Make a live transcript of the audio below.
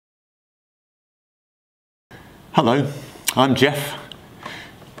Hello, I'm Jeff.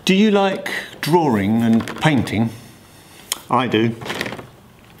 Do you like drawing and painting? I do.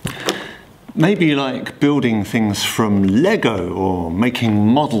 Maybe you like building things from Lego or making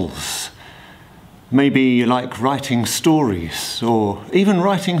models. Maybe you like writing stories or even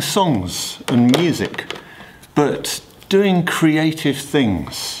writing songs and music. But doing creative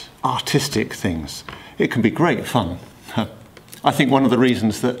things, artistic things, it can be great fun. I think one of the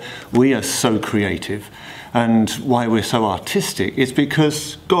reasons that we are so creative and why we're so artistic is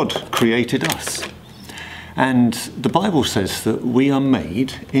because God created us. And the Bible says that we are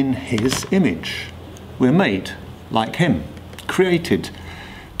made in His image. We're made like Him, created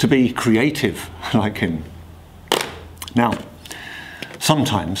to be creative like Him. Now,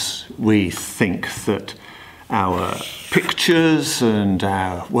 sometimes we think that our pictures and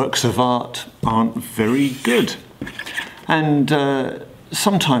our works of art aren't very good. And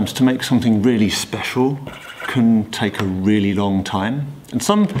sometimes to make something really special can take a really long time. And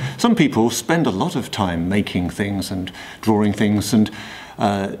some people spend a lot of time making things and drawing things, and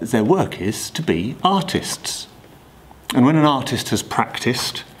their work is to be artists. And when an artist has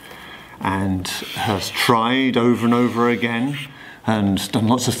practiced and has tried over and over again and done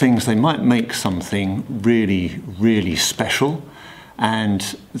lots of things, they might make something really, really special,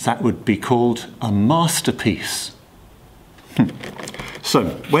 and that would be called a masterpiece. So,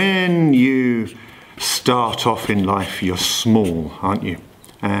 when you start off in life, you're small, aren't you?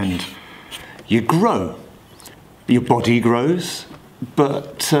 And you grow. Your body grows,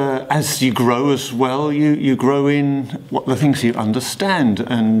 but as you grow as well, you grow in what the things you understand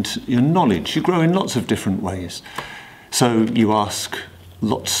and your knowledge. You grow in lots of different ways. So you ask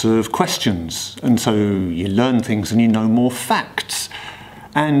lots of questions, and so you learn things and you know more facts,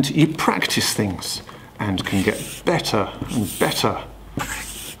 and you practice things and can get better and better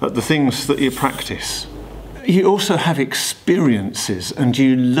at the things that you practice. You also have experiences, and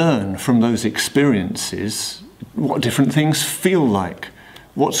you learn from those experiences what different things feel like,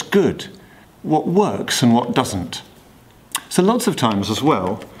 what's good, what works and what doesn't. So lots of times as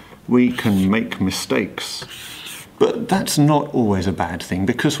well, we can make mistakes. But that's not always a bad thing,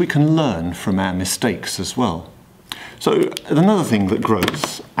 because we can learn from our mistakes as well. So another thing that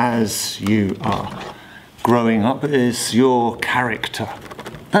grows as you are growing up is your character.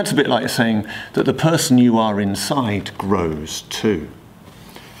 That's a bit like saying that the person you are inside grows too.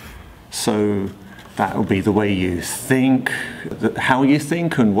 So that will be the way you think, how you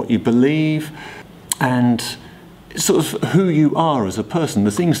think and what you believe, and sort of who you are as a person,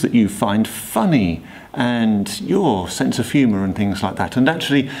 the things that you find funny, and your sense of humour and things like that. And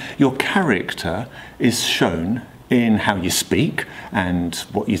actually your character is shown in how you speak and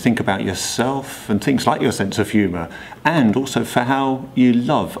what you think about yourself and things like your sense of humour, and also for how you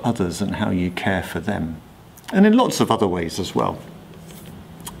love others and how you care for them. And in lots of other ways as well.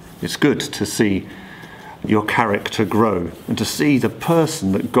 It's good to see your character grow and to see the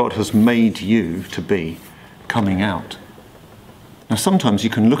person that God has made you to be coming out. Now sometimes you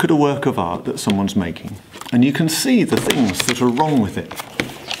can look at a work of art that someone's making and you can see the things that are wrong with it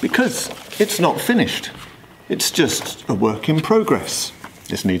because it's not finished. It's just a work in progress.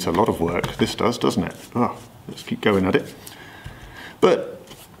 This needs a lot of work, this does, doesn't it? Oh, let's keep going at it. But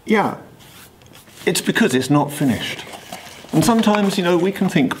yeah, it's because it's not finished. And sometimes, you know, we can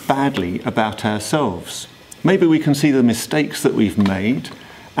think badly about ourselves. Maybe we can see the mistakes that we've made,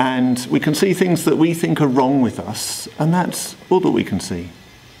 and we can see things that we think are wrong with us, and that's all that we can see.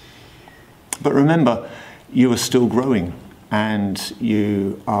 But remember, you are still growing, and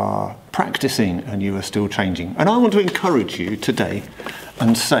you are practicing, and you are still changing. And I want to encourage you today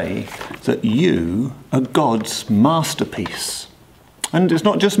and say that you are God's masterpiece. And it's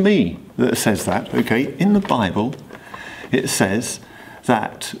not just me that says that, okay? In the Bible, it says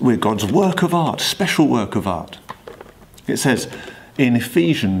that we're God's work of art, special work of art. It says in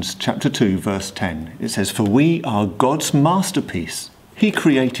Ephesians chapter 2, verse 10, it says, "For we are God's masterpiece. He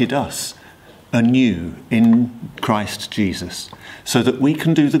created us anew in Christ Jesus, so that we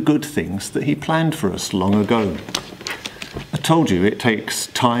can do the good things that He planned for us long ago." I told you it takes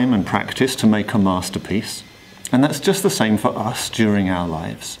time and practice to make a masterpiece, and that's just the same for us during our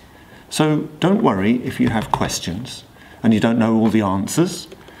lives. So don't worry if you have questions and you don't know all the answers.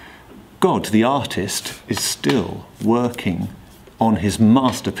 God, the artist, is still working on His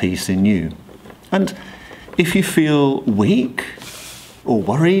masterpiece in you. And if you feel weak or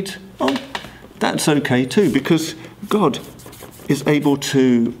worried, well, that's okay too, because God is able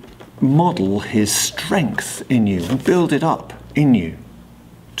to model His strength in you and build it up in you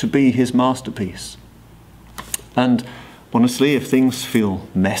to be His masterpiece. And honestly, if things feel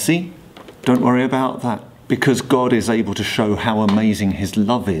messy, don't worry about that, because God is able to show how amazing his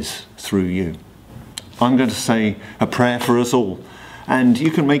love is through you. I'm going to say a prayer for us all, and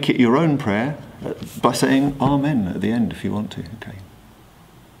you can make it your own prayer by saying Amen at the end if you want to. Okay.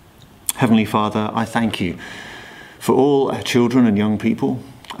 Heavenly Father, I thank you for all our children and young people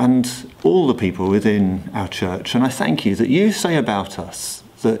and all the people within our church. And I thank you that you say about us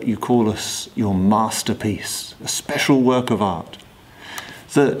that you call us your masterpiece, a special work of art,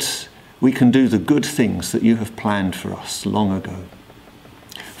 that we can do the good things that you have planned for us long ago.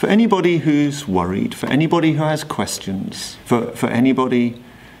 For anybody who's worried, for anybody who has questions, for anybody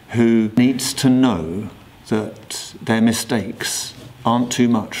who needs to know that their mistakes aren't too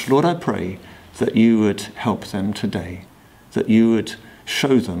much, Lord, I pray that you would help them today, that you would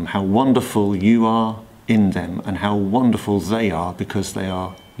show them how wonderful you are in them and how wonderful they are because they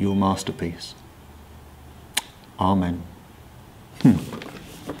are your masterpiece. Amen.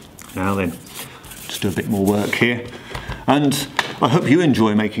 Now then, just do a bit more work here. And I hope you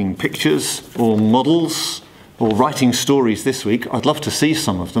enjoy making pictures or models or writing stories this week. I'd love to see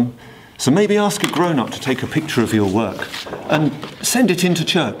some of them. So maybe ask a grown-up to take a picture of your work and send it into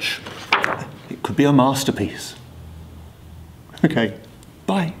church. It could be a masterpiece. Okay,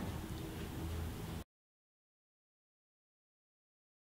 bye.